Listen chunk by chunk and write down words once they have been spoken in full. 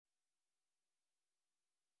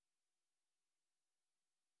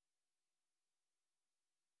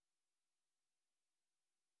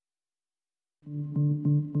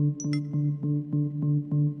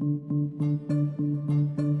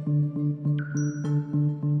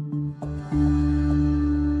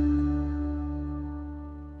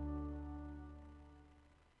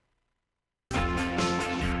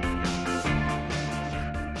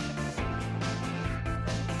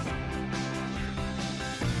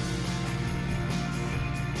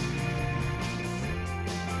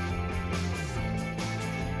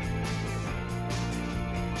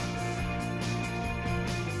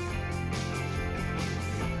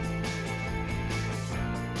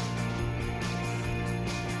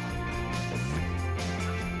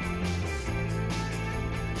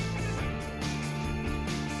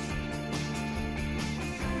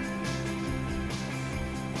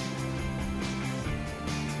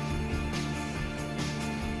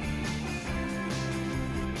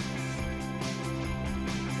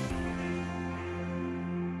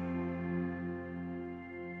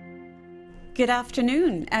Good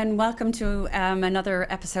afternoon and welcome to another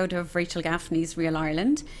episode of Rachel Gaffney's Real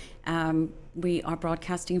Ireland. We are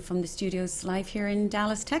broadcasting from the studios live here in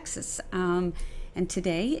Dallas, Texas. And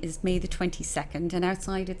today is May the 22nd and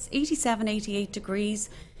outside it's 87, 88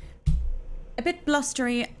 degrees. A bit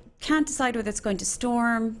blustery. Can't decide whether it's going to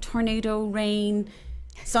storm, tornado, rain,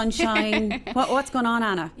 sunshine. What's going on,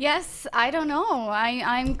 Anna? Yes, I don't know.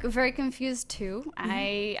 I'm very confused too.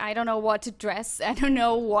 I don't know what to dress. I don't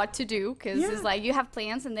know what to do because it's like you have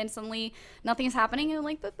plans and then suddenly nothing is happening and you're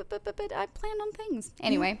like, but I planned on things.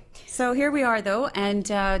 Anyway. So here we are though, and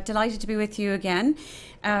delighted to be with you again.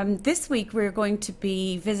 This week we're going to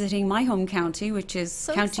be visiting my home county, which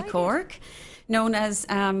is County Cork, known as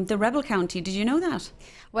the Rebel County. Did you know that?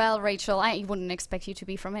 Well, Rachel, I wouldn't expect you to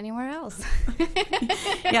be from anywhere else.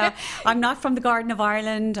 Yeah, I'm not from the Garden of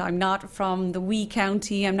Ireland. I'm not from the Wee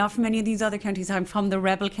County. I'm not from any of these other counties. I'm from the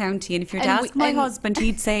Rebel County. And if you're to ask my husband,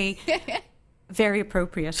 he'd say, very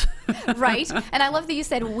appropriate. Right. And I love that you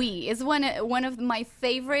said we. It's one of my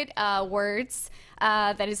favorite words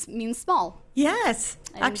that means small. Yes.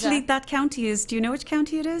 And actually, that county is, do you know which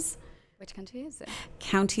county it is? Which county is it?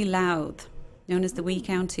 County Louth. Known as the Wee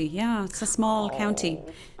County. Yeah, it's a small county.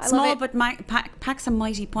 Small, but packs a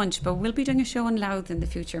mighty punch. But we'll be doing a show in Louth in the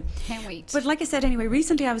future. Can't wait. But like I said, anyway,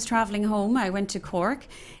 recently I was travelling home. I went to Cork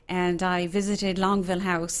and I visited Longueville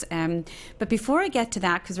House. But before I get to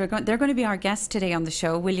that, because they're going to be our guests today on the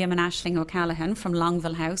show, William and Aisling O'Callaghan from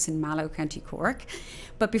Longueville House in Mallow, County Cork.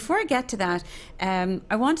 But before I get to that,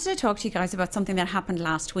 I wanted to talk to you guys about something that happened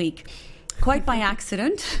last week. Quite by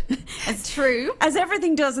accident. It's true. As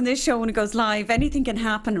everything does in this show when it goes live, anything can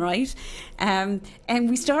happen, right? And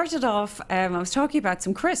we started off, I was talking about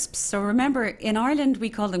some crisps. So remember, in Ireland, we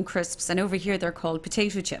call them crisps, and over here they're called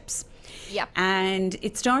potato chips. Yep. And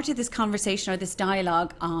it started this conversation or this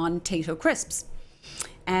dialogue on Tato crisps.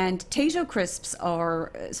 And Tato crisps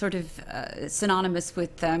are sort of synonymous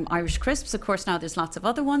with Irish crisps. Of course, now there's lots of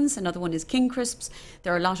other ones. Another one is King crisps.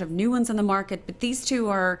 There are a lot of new ones on the market, but these two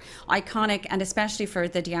are iconic, and especially for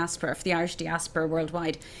the diaspora, for the Irish diaspora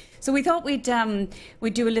worldwide. So we thought we'd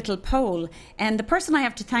do a little poll, and the person I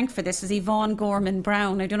have to thank for this is Yvonne Gorman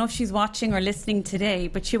Brown. I don't know if she's watching or listening today,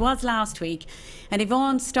 but she was last week. And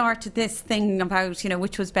Yvonne started this thing about,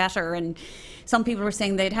 which was better, and some people were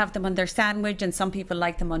saying they'd have them on their sandwich, and some people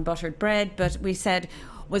like them on buttered bread. But we said,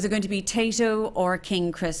 was it going to be Tato or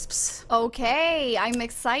King crisps? Okay, I'm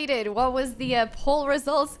excited. What was the poll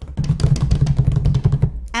results?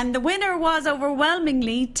 And the winner was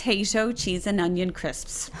overwhelmingly Tato cheese and onion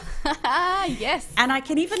crisps. Yes. And I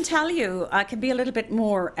can even tell you, I can be a little bit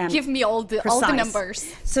more give me all the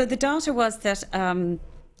numbers. So the data was that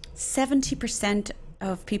 70%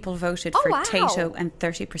 of people voted for Tato and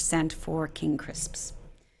 30% for King crisps.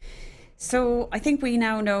 So I think we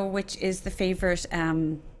now know which is the favourite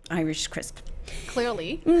Irish crisp.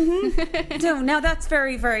 Clearly. Mm-hmm. So now that's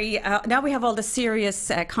very, very, now we have all the serious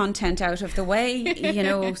content out of the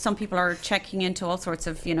way. Some people are checking into all sorts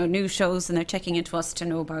of, news shows, and they're checking into us to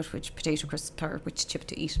know about which potato crisp or which chip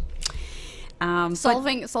to eat.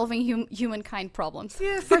 Solving humankind problems.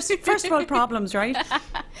 Yeah, first world problems, right?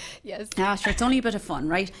 Yes. Sure, it's only a bit of fun,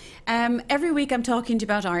 right? Every week I'm talking to you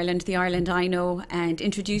about Ireland, the Ireland I know, and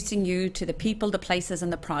introducing you to the people, the places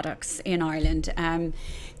and the products in Ireland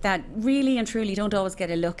that really and truly don't always get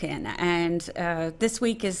a look in. And this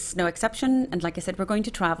week is no exception. And like I said, we're going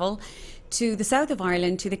to travel to the south of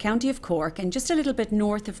Ireland, to the county of Cork, and just a little bit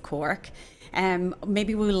north of Cork.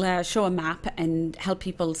 Maybe we'll show a map and help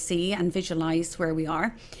people see and visualise where we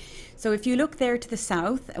are. So if you look there to the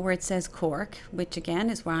south where it says Cork, which again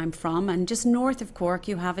is where I'm from, and just north of Cork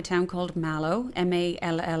you have a town called Mallow,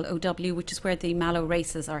 Mallow, which is where the Mallow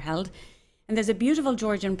races are held. And there's a beautiful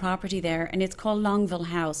Georgian property there, and it's called Longueville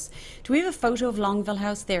House. Do we have a photo of Longueville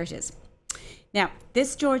House? There it is. Now,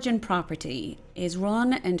 this Georgian property is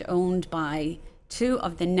run and owned by two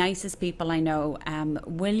of the nicest people I know,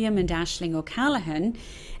 William and Aisling O'Callaghan,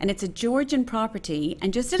 and it's a Georgian property.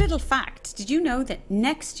 And just a little fact, did you know that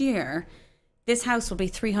next year this house will be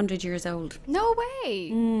 300 years old? No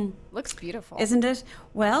way. Looks beautiful. Isn't it?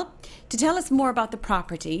 Well, to tell us more about the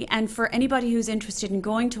property, and for anybody who's interested in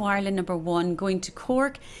going to Ireland, number one, going to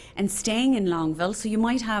Cork and staying in Longueville, so you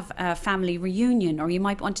might have a family reunion, or you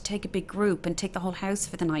might want to take a big group and take the whole house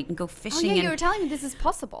for the night and go fishing. Oh yeah, you were telling me this is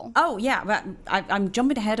possible. Oh yeah, well, I'm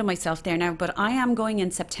jumping ahead of myself there now, but I am going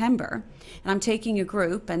in September, and I'm taking a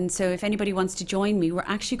group, and so if anybody wants to join me, we're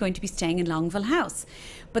actually going to be staying in Longueville House.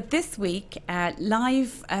 But this week,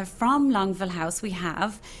 live from Longueville House, we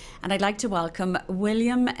have, and I'd like to welcome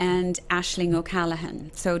William and Aisling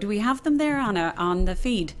O'Callaghan. So do we have them there, Anna, on the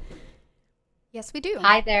feed? Yes, we do.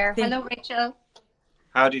 Hi there. Hello, Rachel.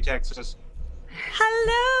 Howdy, Texas.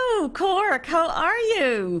 Hello, Cork. How are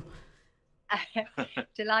you?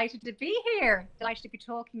 Delighted to be here. Delighted to be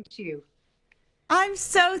talking to you. I'm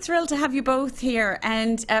so thrilled to have you both here.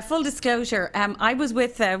 And full disclosure, I was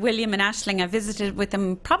with William and Aisling. I visited with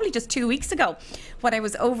them probably just 2 weeks ago when I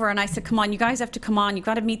was over, and I said, come on, you guys have to come on. You've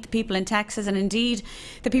got to meet the people in Texas. And indeed,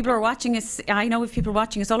 the people who are watching us, I know if people are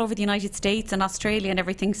watching us all over the United States and Australia and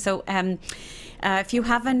everything. So if you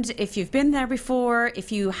haven't, if you've been there before,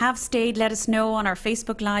 if you have stayed, let us know on our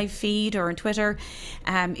Facebook Live feed or on Twitter.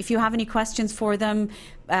 If you have any questions for them,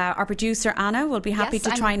 our producer Anna will be happy to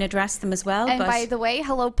try and address them as well. And by the way,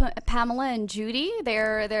 hello Pamela and Judy.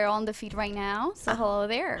 They're on the feed right now. So hello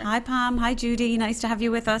there. Hi Pam. Hi Judy. Nice to have you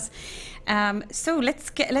with us. So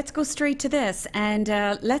let's go straight to this, and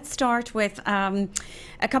let's start with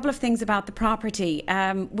a couple of things about the property.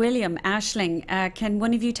 William, Aisling, can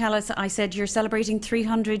one of you tell us? I said you're celebrating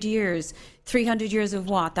 300 years. 300 years of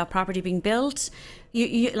what? That property being built?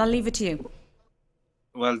 I'll leave it to you.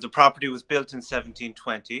 Well, the property was built in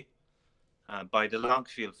 1720 by the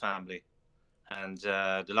Longueville family, and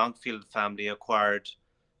the Longueville family acquired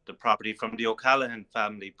the property from the O'Callaghan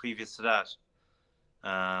family previous to that.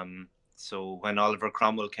 So when Oliver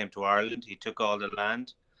Cromwell came to Ireland, he took all the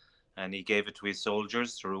land and he gave it to his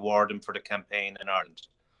soldiers to reward him for the campaign in Ireland.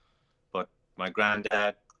 But my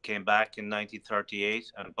granddad came back in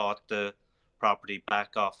 1938 and bought the property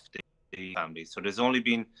back off the family. So there's only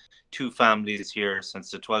been two families here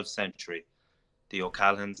since the 12th century, the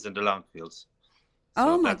O'Callaghans and the Longuevilles.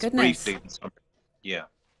 Oh my goodness. Yeah.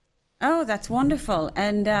 Oh, that's wonderful.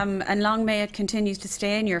 And long may it continues to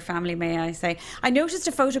stay in your family, may I say. I noticed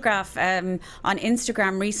a photograph on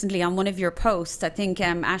Instagram recently on one of your posts. I think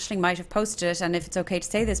Aisling might have posted it, and if it's okay to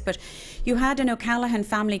say this, but you had an O'Callaghan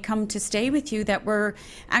family come to stay with you that were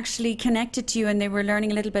actually connected to you, and they were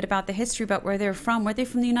learning a little bit about the history about where they're from. Were they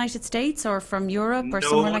from the United States or from Europe or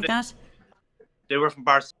somewhere like that? They were from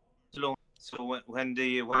Barcelona. So when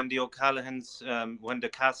the O'Callaghans, when the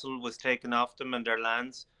castle was taken off them and their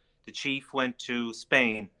lands, the chief went to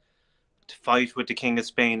Spain to fight with the King of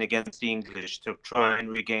Spain against the English to try and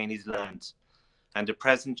regain his lands. And the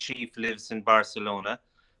present chief lives in Barcelona,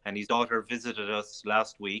 and his daughter visited us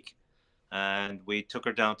last week, and we took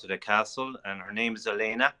her down to the castle, and her name is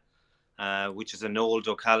Elena, which is an old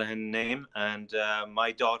O'Callaghan name, and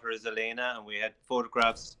my daughter is Elena, and we had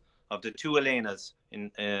photographs of the two Elenas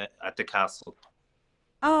at the castle.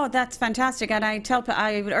 Oh, that's fantastic. And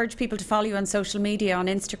I would urge people to follow you on social media, on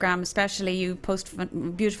Instagram especially. You post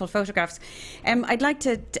beautiful photographs. I'd like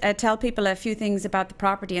to tell people a few things about the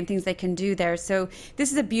property and things they can do there. So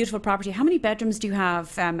this is a beautiful property. How many bedrooms do you have,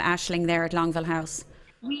 Aisling, there at Longueville House?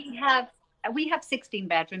 We have 16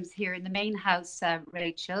 bedrooms here in the main house,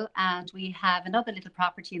 Rachel, and we have another little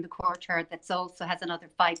property in the courtyard that also has another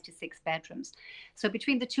 5 to 6 bedrooms. So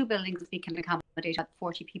between the two buildings, we can accommodate up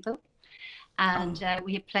 40 people. And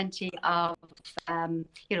we have plenty of,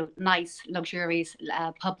 nice, luxurious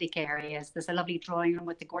public areas. There's a lovely drawing room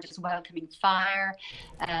with the gorgeous welcoming fire.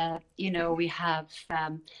 We have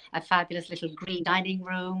a fabulous little green dining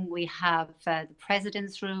room. We have the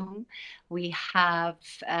president's room. We have,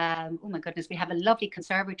 we have a lovely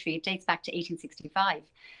conservatory. It dates back to 1865.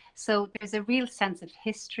 So there's a real sense of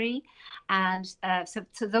history, and so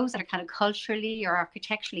those that are kind of culturally or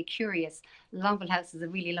architecturally curious, Longueville House is a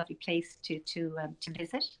really lovely place to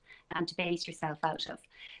visit and to base yourself out of.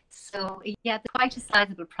 So yeah, it's quite a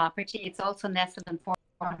sizable property. It's also nestled on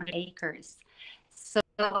 400 acres. So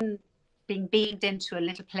being beamed into a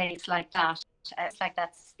little place like that. It's like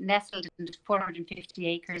that's nestled in 450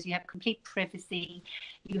 acres. You have complete privacy.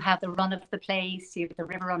 You have the run of the place. You have the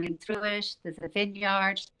river running through it. There's a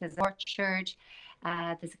vineyard. There's an orchard.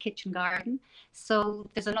 There's a kitchen garden. So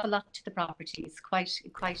there's a lot to the property. It's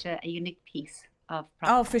quite a unique piece of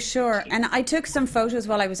property. Oh, for sure. And I took some photos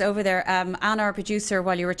while I was over there. Anna, our producer,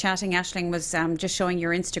 while you were chatting, Aisling was just showing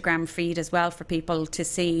your Instagram feed as well for people to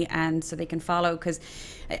see and so they can follow. Because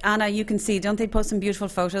Anna, you can see, don't they post some beautiful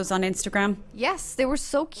photos on Instagram? Yes, they were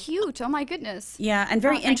so cute. Oh my goodness. Yeah, and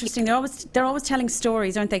very interesting. They're always telling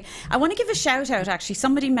stories, aren't they? I want to give a shout out. Actually,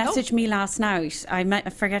 somebody messaged me last night. I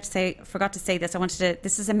forgot to say this.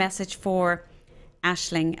 This is a message for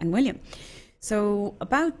Aisling and William. So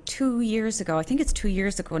about 2 years ago, I think it's 2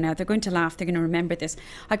 years ago now, they're going to laugh, they're going to remember this.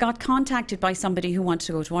 I got contacted by somebody who wanted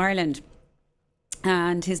to go to Ireland,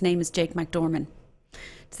 and his name is Jake McDorman.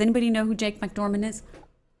 Does anybody know who Jake McDorman is?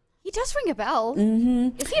 He does ring a bell.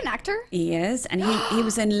 Mm-hmm. Is he an actor? He is, and he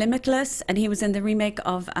was in Limitless, and he was in the remake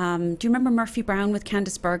of, do you remember Murphy Brown with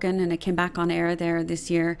Candice Bergen? And it came back on air there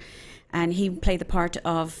this year. And he played the part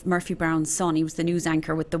of Murphy Brown's son. He was the news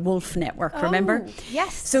anchor with the Wolf Network, remember?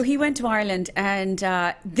 Yes. So he went to Ireland, and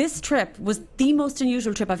this trip was the most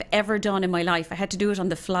unusual trip I've ever done in my life. I had to do it on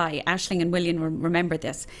the fly. Aisling and William remember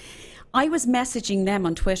this. I was messaging them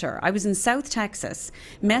on Twitter. I was in South Texas,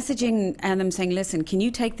 messaging them saying, listen, can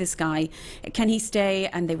you take this guy? Can he stay?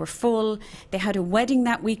 And they were full. They had a wedding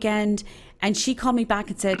that weekend. And she called me back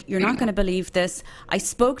and said, you're not going to believe this. I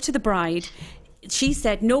spoke to the bride. She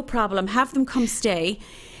said, no problem, have them come stay.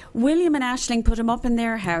 William and Aisling put him up in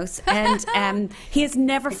their house, and he has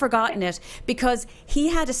never forgotten it because he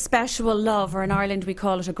had a special love, or in Ireland we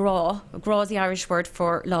call it a graw. A graw is the Irish word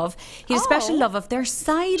for love. He had a special love of their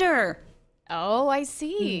cider. Oh, I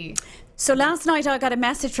see. So last night I got a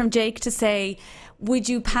message from Jake to say, would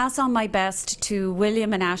you pass on my best to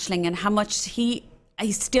William and Aisling, and how much he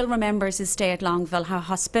still remembers his stay at Longueville, how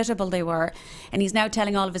hospitable they were. And he's now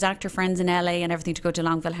telling all of his actor friends in LA and everything to go to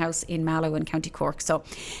Longueville House in Mallow in County Cork. So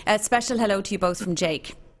a special hello to you both from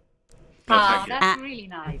Jake. Oh, that's really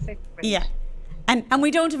nice. Yeah. And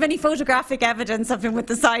we don't have any photographic evidence of him with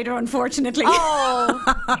the cider, unfortunately. Oh,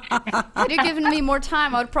 had you given me more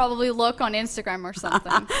time, I would probably look on Instagram or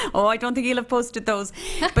something. Oh, I don't think he'll have posted those.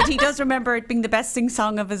 But he does remember it being the best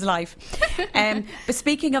sing-song of his life. But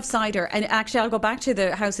speaking of cider, and actually I'll go back to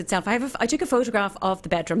the house itself. I took a photograph of the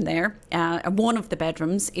bedroom there, one of the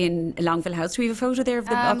bedrooms in Longueville House. Do we have a photo there of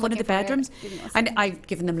one of the bedrooms? And I've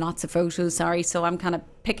given them lots of photos, sorry, so I'm kind of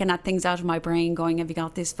picking at things out of my brain going, have you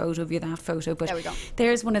got this photo, have you that photo? But there we go.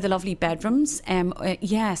 There's one of the lovely bedrooms.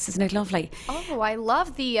 Yes, isn't it lovely? Oh, I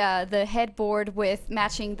love the headboard with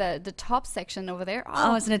matching the top section over there.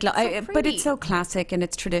 Oh, isn't it lovely? So but it's so classic and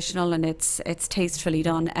it's traditional and it's tastefully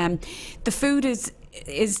done. The food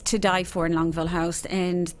is to die for in Longueville House,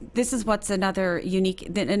 and this is what's another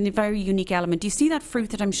a very unique element. Do you see that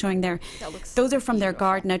fruit that I'm showing there? That looks Those are from their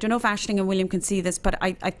garden. I don't know if Aisling and William can see this, but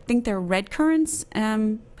I think they're red currants.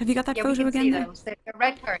 Have you got that photo again? See those. They're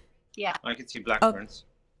red currants. Yeah. I can see black currants.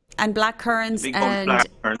 And black currants. Big old black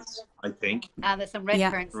currants, I think. And there's some red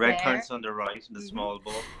currants Red there. currants on the right in the small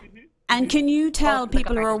bowl. Mm-hmm. And can you tell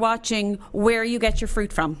people who are watching where you get your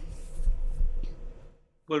fruit from?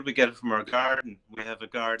 Well, we get it from our garden. We have a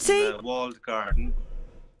garden, a walled garden,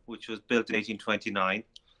 which was built in 1829.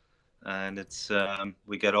 And it's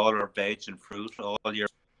we get all our veg and fruit all year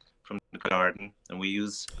from the garden. And we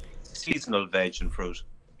use seasonal veg and fruit,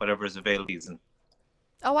 whatever is available in season.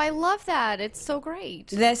 Oh, I love that. It's so great.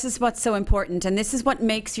 This is what's so important, and this is what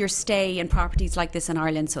makes your stay in properties like this in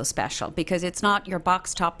Ireland so special, because it's not your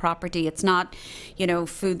box top property. It's not,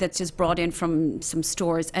 food that's just brought in from some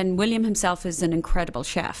stores. And William himself is an incredible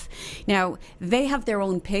chef. Now, they have their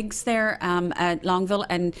own pigs there at Longueville,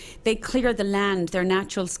 and they clear the land. They're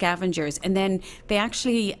natural scavengers, and then they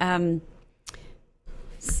actually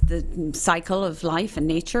it's the cycle of life and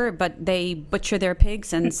nature, but they butcher their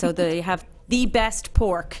pigs, and so they have the best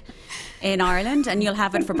pork in Ireland, and you'll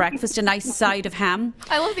have it for breakfast, a nice side of ham.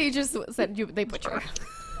 I love that you just said they butcher.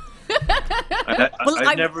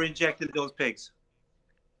 I've never injected those pigs.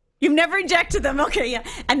 You've never injected them, okay? Yeah,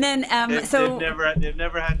 and then they've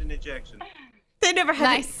never had an injection. They never had.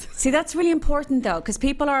 Nice. See, that's really important though, because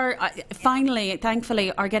people are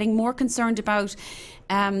thankfully, are getting more concerned about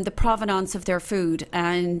the provenance of their food.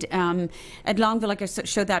 And at Longueville, like I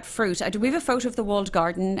showed that fruit. We have a photo of the walled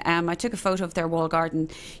garden. I took a photo of their walled garden.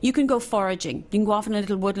 You can go foraging. You can go off in a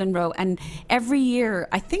little woodland row. And every year,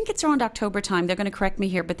 I think it's around October time, they're going to correct me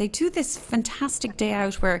here, but they do this fantastic day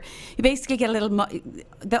out where you basically get a little...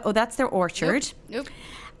 that's their orchard. Nope.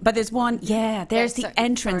 But there's one, yeah, there's the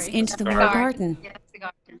entrance into the walled garden. Yeah, that's the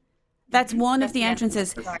garden. That's one of the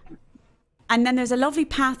entrances. And then there's a lovely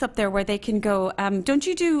path up there where they can go. Don't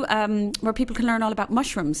you do where people can learn all about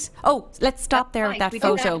mushrooms? Oh, let's stop there with that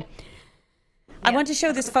photo. I want to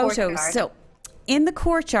show this photo. So in the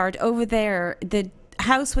courtyard over there, the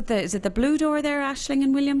house with is it the blue door there, Aisling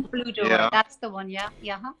and William? Blue door, that's the one, yeah.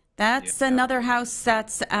 That's another house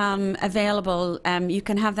that's available. You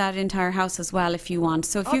can have that entire house as well if you want.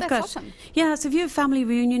 So if you've got, awesome. Yeah, so if you have a family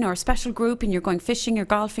reunion or a special group and you're going fishing or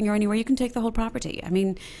golfing or anywhere, you can take the whole property. I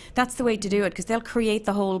mean, that's the way to do it because they'll create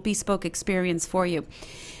the whole bespoke experience for you.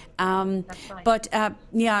 That's right. But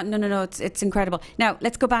yeah, no, it's incredible. Now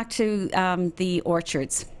let's go back to the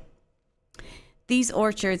orchards. These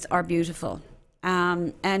orchards are beautiful.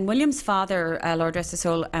 And William's father, Lord rest his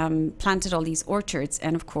soul, planted all these orchards.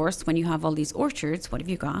 And of course, when you have all these orchards, what have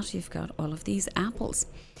you got? You've got all of these apples.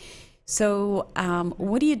 So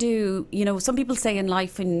what do? You know, some people say in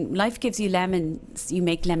life, when life gives you lemons, you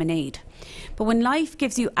make lemonade. But when life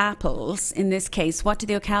gives you apples, in this case, what do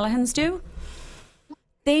the O'Callaghan's do?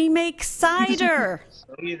 They make cider.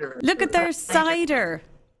 Look at their cider.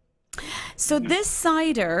 So this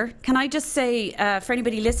cider, can I just say for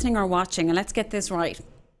anybody listening or watching, and let's get this right.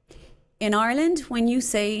 In Ireland, when you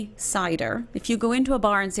say cider, if you go into a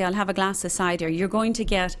bar and say, I'll have a glass of cider, you're going to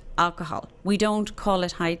get alcohol. We don't call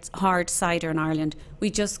it hard cider in Ireland.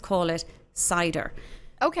 We just call it cider.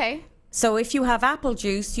 Okay. So if you have apple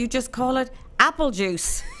juice, you just call it apple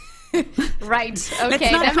juice. Right.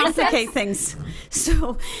 Okay. Let's not complicate things.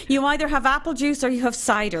 So you either have apple juice or you have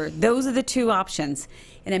cider. Those are the two options.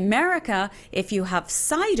 In America, if you have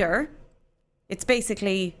cider, it's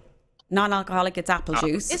basically non-alcoholic, it's apple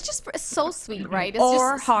juice. It's just so sweet, right? It's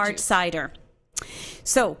or just hard cider.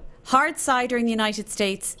 So hard cider in the United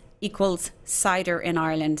States equals cider in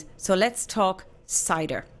Ireland. So let's talk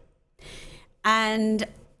cider. And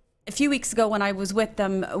a few weeks ago when I was with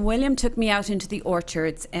them, William took me out into the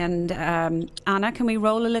orchards. And Anna, can we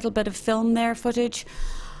roll a little bit of film there, footage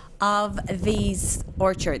of these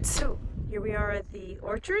orchards? So here we are at the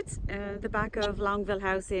orchards, the back of Longueville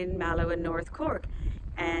House in Mallow in North Cork.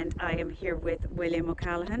 And I am here with William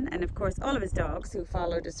O'Callaghan and, of course, all of his dogs who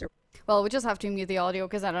followed us. Well, we just have to mute the audio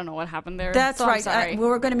because I don't know what happened there. That's so right. We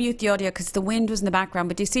were going to mute the audio because the wind was in the background.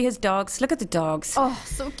 But do you see his dogs? Look at the dogs. Oh,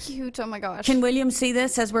 so cute. Oh, my gosh. Can William see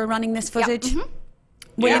this as we're running this footage? Yeah.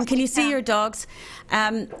 William, can you see your dogs?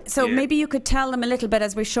 So maybe you could tell them a little bit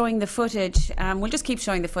as we're showing the footage. We'll just keep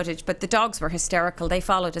showing the footage. But the dogs were hysterical. They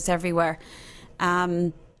followed us everywhere.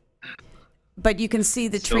 But you can see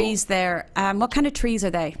the trees there. What kind of trees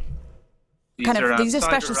are they? These are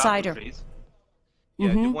special cider. Trees.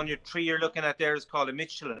 Yeah, the tree you're looking at there is called a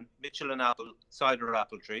Michelin apple, cider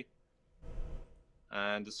apple tree.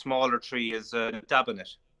 And the smaller tree is a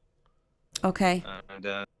Dabinet. Okay. And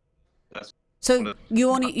that's so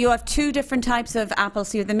you have two different types of apples.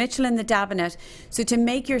 So you have the Michelin, the Dabinet. So to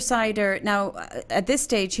make your cider now, at this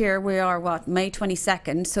stage here, we are May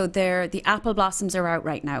 22nd. So the apple blossoms are out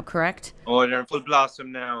right now, correct? Oh, they're in full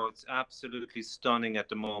blossom now. It's absolutely stunning at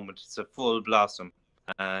the moment. It's a full blossom,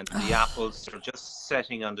 and the apples are just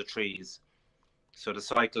setting on the trees. So the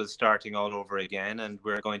cycle is starting all over again, and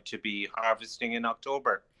we're going to be harvesting in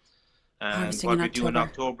October. And what we do in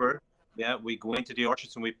October. Yeah, we go into the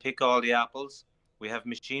orchards and we pick all the apples. We have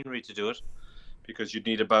machinery to do it because you'd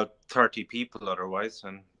need about 30 people otherwise,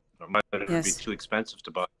 and it would be too expensive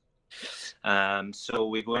to buy. So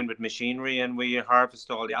we go in with machinery and we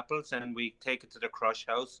harvest all the apples and we take it to the crush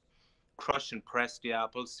house, crush and press the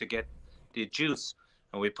apples to get the juice.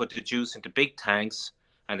 And we put the juice into big tanks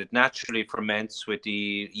and it naturally ferments with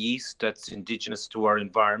the yeast that's indigenous to our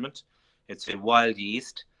environment. It's a wild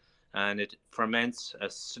yeast. And it ferments a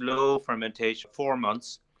slow fermentation, 4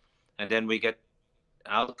 months, and then we get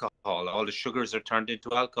alcohol. All the sugars are turned into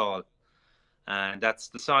alcohol, and that's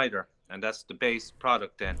the cider, and that's the base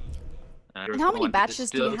product then. And how many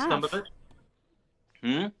batches do you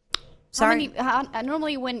have? Sorry.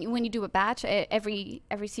 Normally, when you do a batch every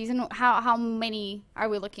season, how many are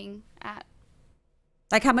we looking at?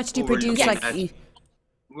 Like how much do you produce?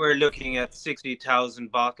 We're looking at 60,000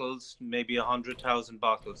 bottles, maybe 100,000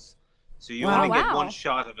 bottles. So you only get one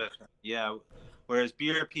shot of it. Yeah. Whereas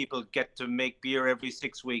beer people get to make beer every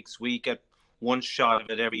 6 weeks. We get one shot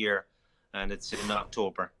of it every year, and it's in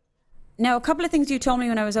October. Now, a couple of things you told me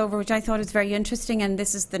when I was over, which I thought was very interesting, and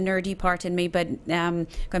this is the nerdy part in me, but going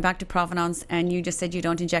back to provenance, and you just said you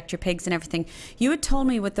don't inject your pigs and everything. You had told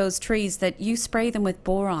me with those trees that you spray them with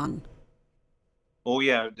boron. Oh,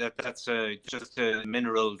 yeah, that's just a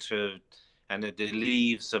mineral and the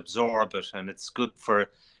leaves absorb it, and it's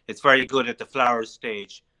very good at the flower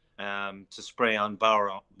stage. to spray on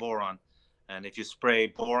boron. And if you spray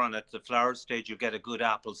boron at the flower stage, you get a good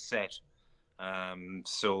apple set.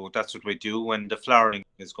 So that's what we do when the flowering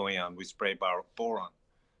is going on. We spray boron.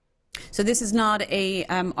 So this is not a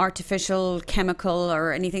artificial chemical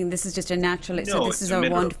or anything. This is just a natural. No, so this is a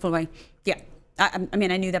wonderful way. Yeah. I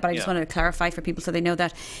mean, I knew that, but I just wanted to clarify for people so they know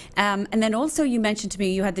that. And then also you mentioned to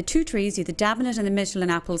me you had the two trees, you had the Davenant and the Michelin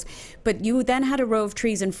apples, but you then had a row of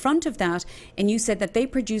trees in front of that, and you said that they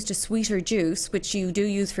produced a sweeter juice, which you do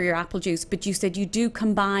use for your apple juice, but you said you do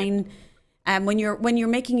combine... when you're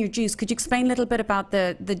making your juice, could you explain a little bit about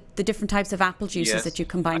the different types of apple juices that you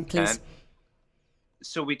combine, please?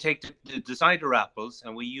 So we take the cider apples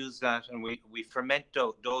and we use that, and we ferment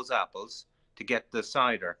those apples to get the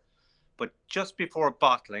cider. But just before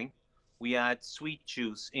bottling, we add sweet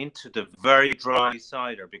juice into the very dry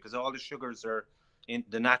cider, because all the sugars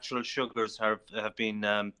the natural sugars have been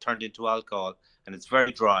turned into alcohol, and it's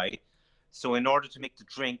very dry. So in order to make the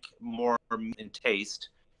drink more in taste,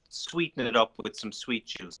 sweeten it up with some sweet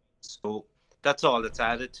juice. So that's all that's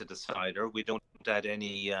added to the cider. We don't add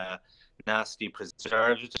any nasty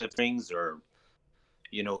preservative things or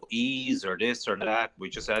ease or this or that. We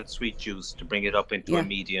just add sweet juice to bring it up into a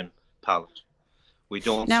medium palate. We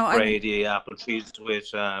don't spray the apple trees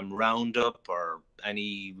with Roundup or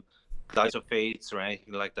any glyphosates or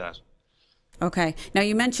anything like that. Okay. Now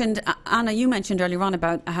you mentioned, Anna, earlier on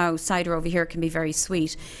about how cider over here can be very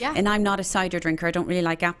sweet. Yeah. And I'm not a cider drinker. I don't really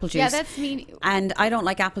like apple juice. Yeah, that's me. And I don't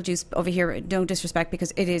like apple juice over here, no disrespect,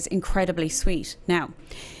 because it is incredibly sweet. Now,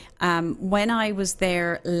 when I was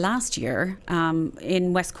there last year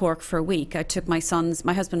in West Cork for a week, my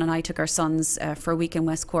husband and I took our sons for a week in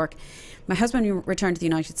West Cork. My husband returned to the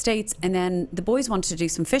United States, and then the boys wanted to do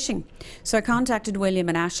some fishing. So I contacted William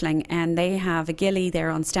and Aisling, and they have a gilly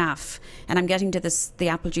there on staff. And I'm getting to the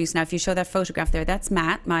apple juice now. If you show that photograph there, that's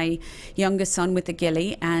Matt, my youngest son, with the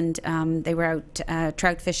gilly, and they were out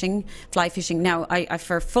trout fishing, fly fishing. Now, I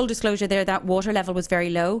for full disclosure there, that water level was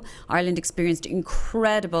very low. Ireland experienced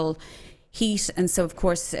incredible heat, and so of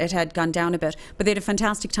course it had gone down a bit, but they had a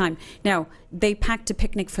fantastic time. Now they packed a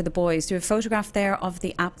picnic for the boys. Do you have a photograph there of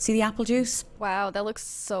the apple juice? Wow, that looks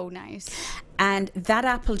so nice. And that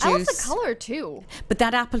apple juice, I love the color too. But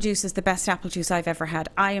that apple juice is the best apple juice I've ever had.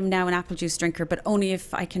 I am now an apple juice drinker, but only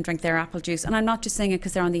if I can drink their apple juice. And I'm not just saying it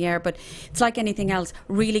because they're on the air, but it's like anything else.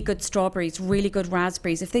 Really good strawberries, really good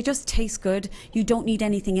raspberries. If they just taste good, you don't need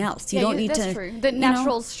anything else. You don't need that's true. The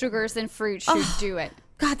natural sugars and fruit should do it.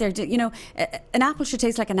 God, an apple should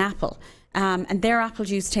taste like an apple. And their apple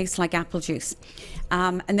juice tastes like apple juice.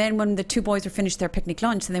 And then when the two boys were finished their picnic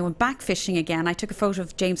lunch and they went back fishing again, I took a photo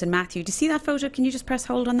of James and Matthew. Do you see that photo? Can you just press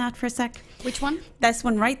hold on that for a sec? Which one? This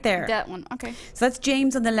one right there. That one, okay. So that's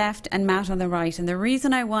James on the left and Matt on the right. And the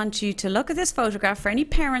reason I want you to look at this photograph, for any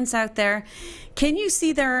parents out there, can you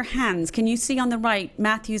see their hands? Can you see on the right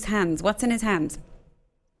Matthew's hands? What's in his hands?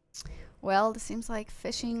 Well, it seems like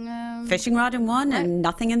fishing rod in one and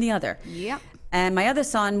nothing in the other. Yep. And my other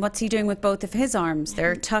son, what's he doing with both of his arms?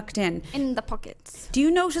 They're tucked in the pockets. Do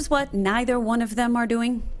you notice what neither one of them are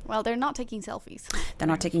doing? Well, they're not taking selfies. They're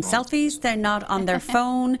not taking selfies. They're not on their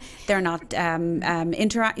phone. They're not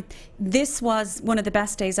interacting. This was one of the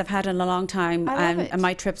best days I've had in a long time on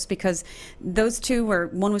my trips, because those two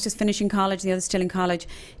one was just finishing college, the other's still in college.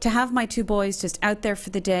 To have my two boys just out there for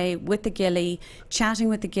the day with the gilly, chatting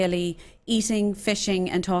with the gilly, eating, fishing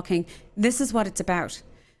and talking. This is what it's about.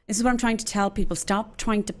 This is what I'm trying to tell people. Stop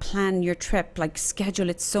trying to plan your trip, schedule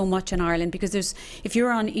it so much in Ireland, because if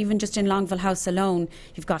you're on, even just in Longueville House alone,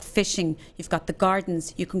 you've got fishing, you've got the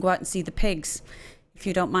gardens, you can go out and see the pigs. If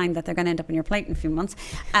you don't mind that they're going to end up on your plate in a few months,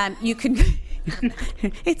 you can.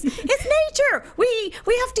 It's nature. We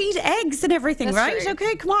have to eat eggs and everything. That's right? True.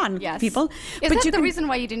 Okay, come on, people. Is that the reason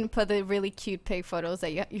why you didn't put the really cute pig photos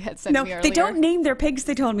that you had sent me earlier? No, they don't name their pigs,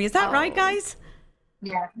 they told me. Is that right, guys?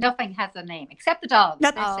 Yeah, nothing has a name except the dogs.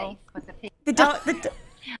 They're safe, but the pigs.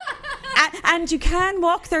 And you can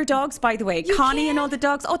walk their dogs, by the way. Connie and all the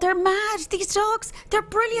dogs. Oh, they're mad. These dogs, they're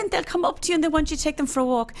brilliant. They'll come up to you and they want you to take them for a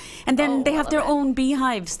walk. And then they have their own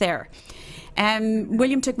beehives there.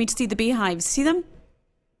 William took me to see the beehives. See them?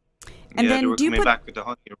 And then they were coming back with the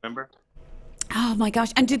honey, remember? Oh my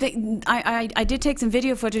gosh! And I did take some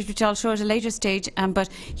video footage, which I'll show at a later stage. But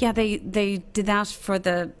yeah, they did that for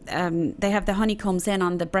the. They have the honeycombs in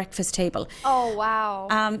on the breakfast table. Oh wow!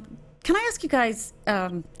 can I ask you guys,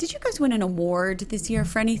 did you guys win an award this year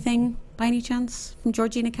for anything by any chance from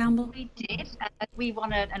Georgina Campbell? We did. We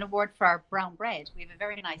won an award for our brown bread. We have a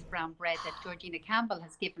very nice brown bread that Georgina Campbell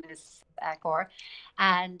has given us, Cor,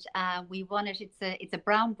 and we won it. It's a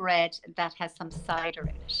brown bread that has some cider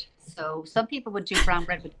in it. So some people would do brown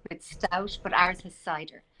bread with stout, but ours has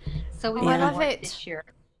cider. So we won an award this year.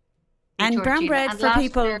 And brown bread for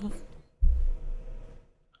people.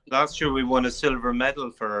 Last year we won a silver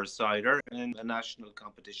medal for our cider in a national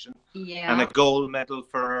competition. Yeah. And a gold medal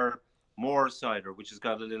for our more cider, which has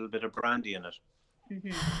got a little bit of brandy in it.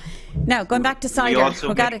 Mm-hmm. Now, going back to cider. We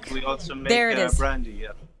also make there it is. Brandy,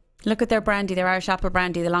 yeah. Look at their brandy, their Irish apple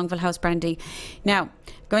brandy, the Longueville House brandy. Now,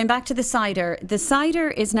 going back to the cider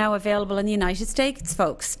is now available in the United States,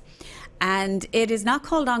 folks. And it is not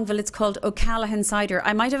called Longueville, it's called O'Callaghan cider.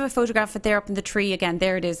 I might have a photograph of it there up in the tree again.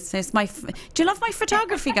 There it is. It's do you love my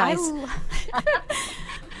photography, guys?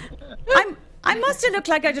 I must have looked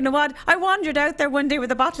like, I don't know what. I wandered out there one day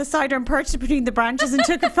with a bottle of cider and perched it between the branches and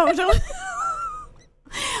took a photo.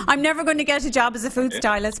 I'm never going to get a job as a food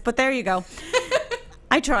stylist, but there you go.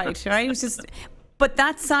 I tried, right? It was just, but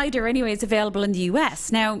that cider anyway is available in the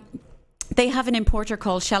US. Now, they have an importer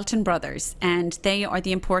called Shelton Brothers, and they are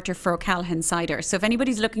the importer for O'Callaghan cider. So if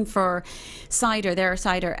anybody's looking for cider, their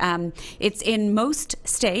cider, it's in most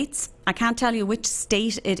states. I can't tell you which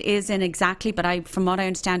state it is in exactly, but from what I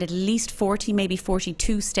understand, at least 40, maybe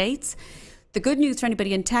 42 states. The good news for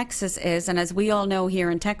anybody in Texas is, and as we all know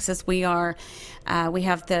here in Texas, we have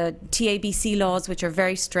the TABC laws, which are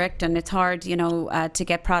very strict, and it's hard, to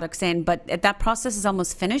get products in. But that process is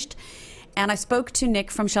almost finished. And I spoke to Nick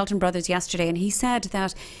from Shelton Brothers yesterday, and he said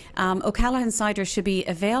that O'Callaghan cider should be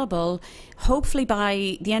available hopefully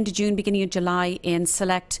by the end of June, beginning of July in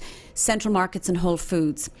select Central Markets and Whole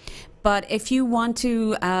Foods. But if you want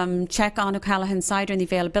to check on O'Callaghan cider and the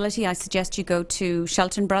availability, I suggest you go to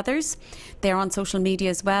Shelton Brothers. They're on social media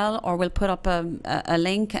as well, or we'll put up a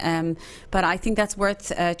link. But I think that's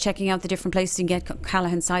worth checking out the different places you can get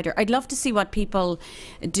O'Callaghan cider. I'd love to see what people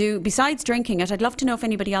do besides drinking it. I'd love to know if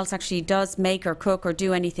anybody else actually does make or cook or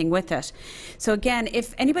do anything with it. So again,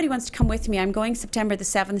 if anybody wants to come with me, I'm going September the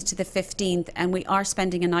 7th to the 15th, and we are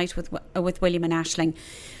spending a night with William and Aisling.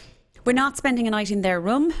 We're not spending a night in their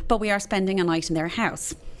room, but we are spending a night in their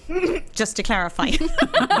house, just to clarify.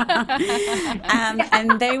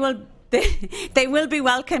 And they will be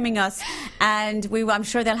welcoming us, and I'm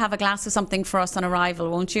sure they'll have a glass of something for us on arrival,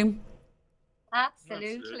 won't you?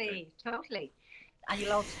 Absolutely. Totally. And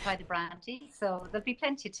you'll also try the brandy, so there'll be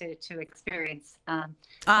plenty to experience. We'll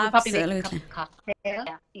probably make a cup of cocktail.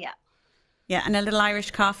 Yeah. Yeah, and a little Irish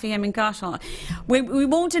coffee. I mean, gosh, we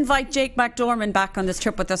won't invite Jake McDormand back on this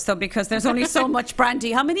trip with us, though, because there's only so much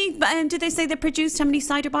brandy. How many did they say they produced? How many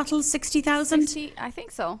cider bottles? 60,000? 60, I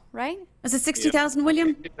think so, right? Was it 60,000,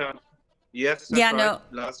 William? Yes, that's right. No.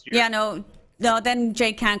 Last year. Yeah, no, then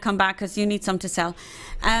Jake can't come back because you need some to sell.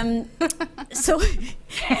 So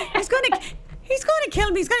he's going to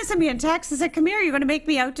kill me. He's going to send me a text and say, come here, you're going to make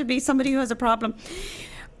me out to be somebody who has a problem.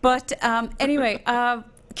 But anyway...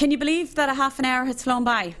 can you believe that a half an hour has flown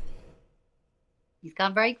by? He's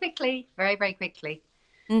gone very quickly, very, very quickly.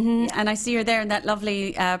 Mm-hmm. Yeah. And I see you're there in that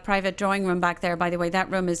lovely private drawing room back there. By the way, that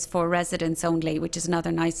room is for residents only, which is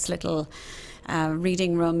another nice little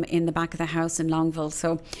reading room in the back of the house in Longueville.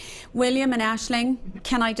 So, William and Aisling,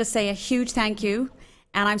 can I just say a huge thank you?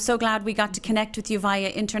 And I'm so glad we got to connect with you via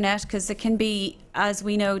internet, because it can be, as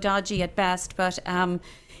we know, dodgy at best. But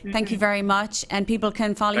thank you very much. And people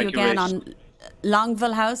can follow you again on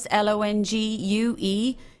Longueville House,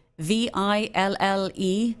 LONGUEVILLE.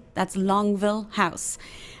 That's Longueville House.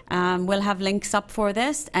 We'll have links up for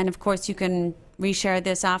this, and of course you can reshare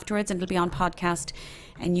this afterwards, and it'll be on podcast,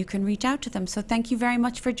 and you can reach out to them. So thank you very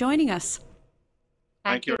much for joining us.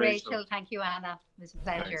 Thank you, Rachel. Thank you, Anna. It was a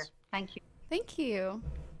pleasure. Thanks. Thank you. Thank you.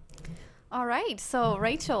 All right. So,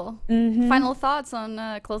 Rachel, final thoughts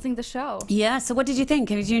on closing the show. Yeah. So what did you think?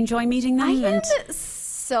 Did you enjoy meeting them? I am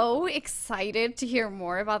so excited to hear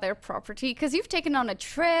more about their property, because you've taken on a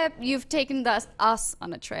trip, you've taken us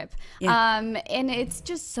on a trip, and it's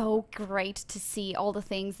just so great to see all the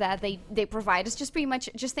things that they provide us. Just pretty much,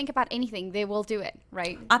 just think about anything, they will do it,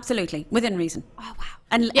 right? Absolutely, within reason. Oh wow.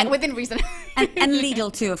 And within reason. and legal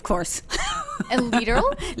too, of course. And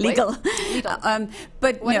legal.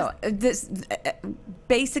 But no, this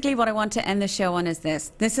basically what I want to end the show on is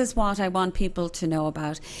this. This is what I want people to know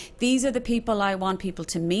about. These are the people I want people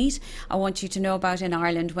to meet. I want you to know about in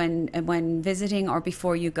Ireland when visiting or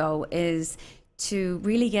before you go, is to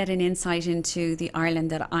really get an insight into the Ireland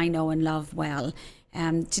that I know and love well.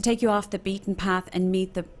 to take you off the beaten path and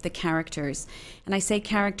meet the characters. And I say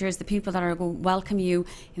characters, the people that are going to welcome you,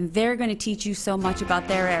 and they're going to teach you so much about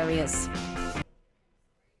their areas.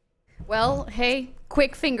 Well, hey,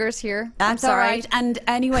 quick fingers here. That's all right. And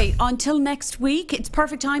anyway, until next week, it's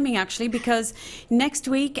perfect timing actually, because next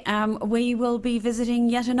week we will be visiting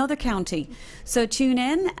yet another county. So tune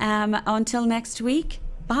in. Until next week,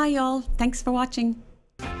 bye y'all. Thanks for watching.